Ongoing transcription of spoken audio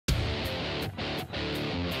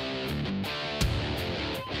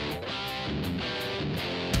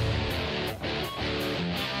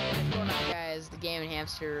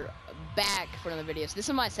Hamster back for another video. So this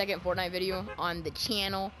is my second Fortnite video on the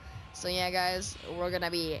channel. So yeah, guys, we're gonna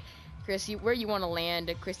be Chrissy. Where you want to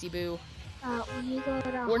land, Chrissy Boo? When you go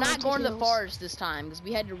to We're not going to the Hills. forest this time because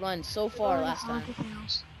we had to run so far last time.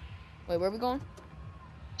 Hills. Wait, where are we going?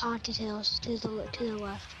 Haunted Hills to the left.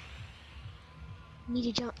 You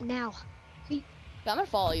need to jump now. I'm gonna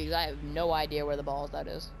follow you because I have no idea where the balls that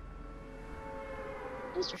is.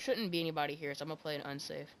 There shouldn't be anybody here, so I'm gonna play it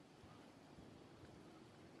unsafe.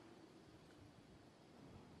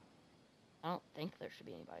 I don't think there should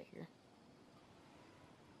be anybody here.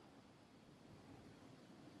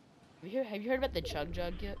 Have you heard about the Chug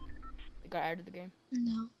Jug yet? It got added to the game?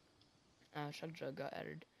 No. Chug Jug got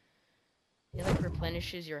added. It like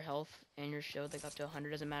replenishes your health and your shield like up to 100.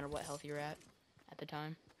 Doesn't matter what health you're at the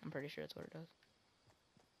time. I'm pretty sure that's what it does.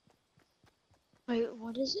 Wait,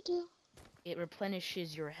 what does it do? It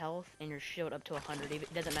replenishes your health and your shield up to 100.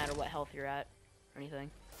 It doesn't matter what health you're at or anything.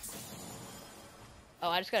 Oh,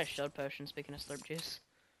 I just got a shield potion, speaking of slurp juice.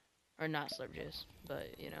 Or not slurp juice, but,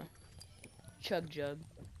 you know. Chug Jug.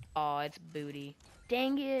 Oh, it's booty.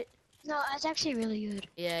 Dang it! No, it's actually really good.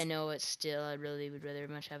 Yeah, I know, it's still, I really would rather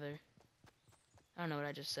much have a... I don't know what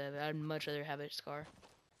I just said, but I'd much rather have a scar.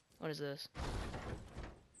 What is this?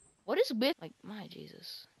 What is with... Like, my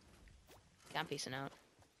Jesus. Yeah, I'm peacing out.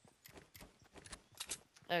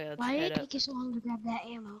 Okay, let's Why did head it take you so long to grab that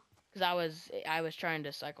ammo? Because I was trying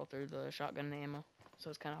to cycle through the shotgun and the ammo, so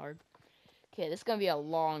it's kind of hard. Okay, this is gonna be a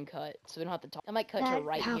long cut, so we don't have to talk. I might cut to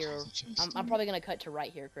right here. I'm probably gonna cut to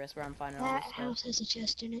right here, Chris, where I'm finding all this stuff. That house has a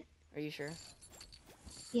chest in it. Are you sure?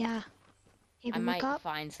 Yeah. Hey, I might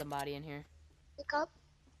find somebody in here. Look up.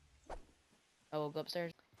 Oh, we'll go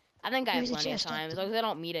upstairs. I think I have plenty of time. As long as I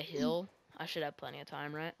don't meet a hill, I should have plenty of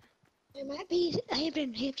time, right? There might be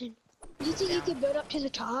Hampton. Do you think you could build up to the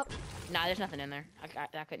top? Nah, there's nothing in there.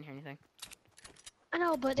 I couldn't hear anything. I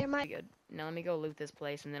know, but there might. Good. Now let me go loot this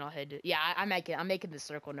place, and then I'll head to. Yeah, I'm making this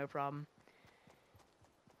circle, no problem.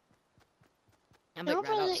 I'm like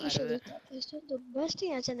right outside of it. The best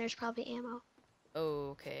thing that's in there is probably ammo.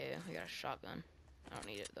 Oh, okay. I got a shotgun. I don't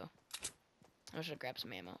need it though. I should grab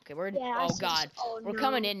some ammo. Okay, we're. Yeah, oh God, we're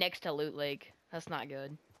coming in next to Loot Lake. That's not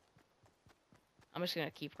good. I'm just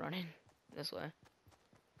gonna keep running this way.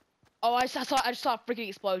 Oh, I just saw a freaking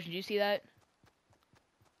explosion. Did you see that?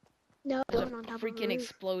 No, there's a freaking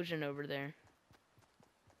explosion over there.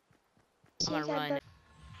 I'm gonna run.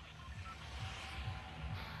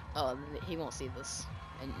 Oh, he won't see this,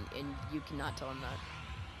 and you cannot tell him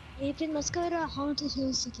that. Ethan, let's go to Haunted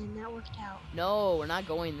Hills again. That worked out. No, we're not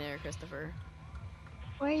going there, Christopher.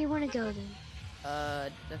 Where you want to go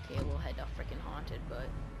then? Okay, we'll head to freaking Haunted, but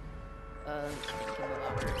I think we'll go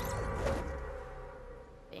out first.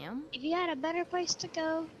 Bam. If you had a better place to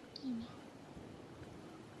go.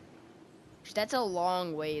 That's a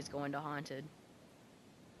long ways going to Haunted.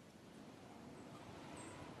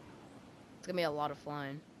 It's gonna be a lot of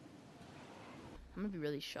flying. I'm gonna be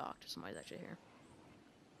really shocked if somebody's actually here.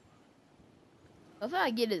 I thought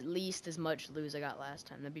I get at least as much loot as I got last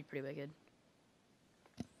time. That'd be pretty wicked.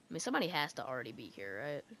 I mean, somebody has to already be here,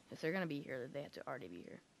 right? If they're gonna be here, they have to already be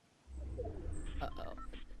here. Uh-oh.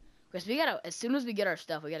 Because we gotta, as soon as we get our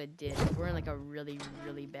stuff, we gotta ditch. We're in like a really,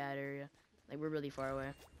 really bad area. Like, we're really far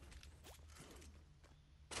away.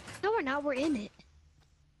 No, we're not. We're in it.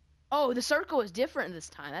 Oh, the circle is different this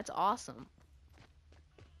time. That's awesome.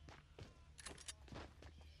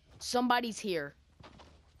 Somebody's here.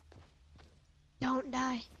 Don't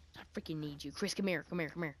die. I freaking need you. Chris, come here. Come here.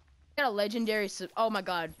 Come here. I got a legendary... Oh, my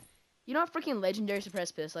God. You know a freaking legendary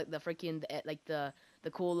suppressed pistol? Like the freaking... Like the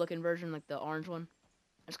cool looking version. Like the orange one.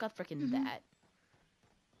 I just got freaking that.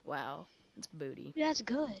 Wow. It's booty. That's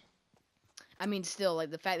good. I mean, still,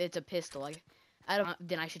 like, the fact that it's a pistol, like... I don't...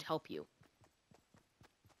 Then I should help you.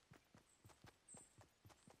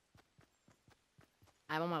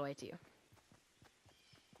 I'm on my way to you.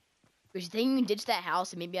 Do you think you can ditch that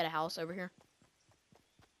house and maybe at a house over here?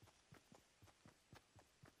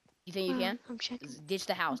 You think you can? I'm checking. Ditch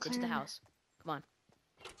the house. Ditch the house. Come on.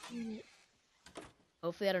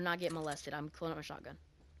 Hopefully I do not get molested. I'm pulling up my shotgun.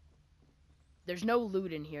 There's no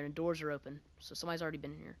loot in here and doors are open. So somebody's already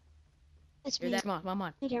been in here. That's me. Come on, come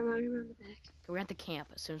on. I can't remember back. Okay, we're at the camp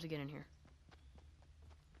as soon as we get in here.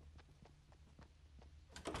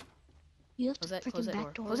 You have close to that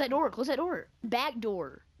door. door. Close that door. Close that door. Back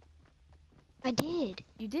door. I did.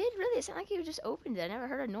 You did? Really? It sounded like you just opened it. I never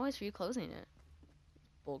heard a noise for you closing it.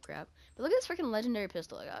 Bull crap. But look at this freaking legendary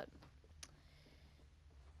pistol I got.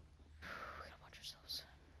 We gotta watch ourselves.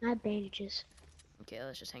 I have bandages. Okay,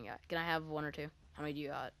 let's just hang out. Can I have one or two? How many do you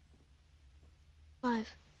got?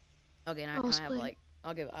 5. Okay, now can I have like...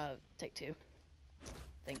 I'll take 2.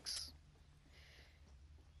 Thanks.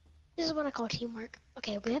 This is what I call teamwork.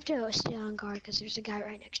 Okay, we have to stay on guard because there's a guy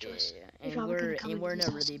right next to us. Yeah. He's And probably gonna come we're into in this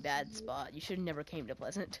a house. really bad spot. You should never came to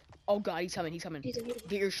Pleasant. Oh god, he's coming. He's coming. He's a-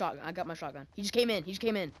 Get your shotgun. I got my shotgun. He just came in. He just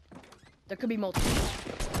came in. There could be multiple.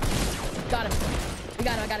 Got him. We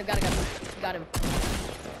got him. I got him. Got him. Got him.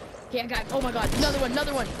 Okay, I got. Oh my god, another one.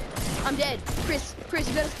 Another one. I'm dead. Chris,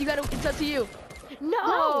 you gotta. It's up to you. No.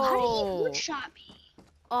 No, how did he one-shot me?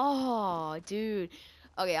 Oh, dude.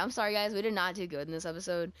 Okay, I'm sorry, guys. We did not do good in this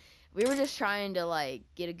episode. We were just trying to, like,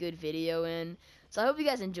 get a good video in. So I hope you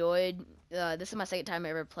guys enjoyed. This is my second time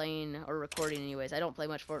ever playing, or recording anyways. I don't play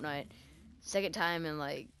much Fortnite. Second time in,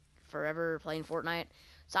 like, forever playing Fortnite.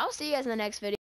 So I'll see you guys in the next video.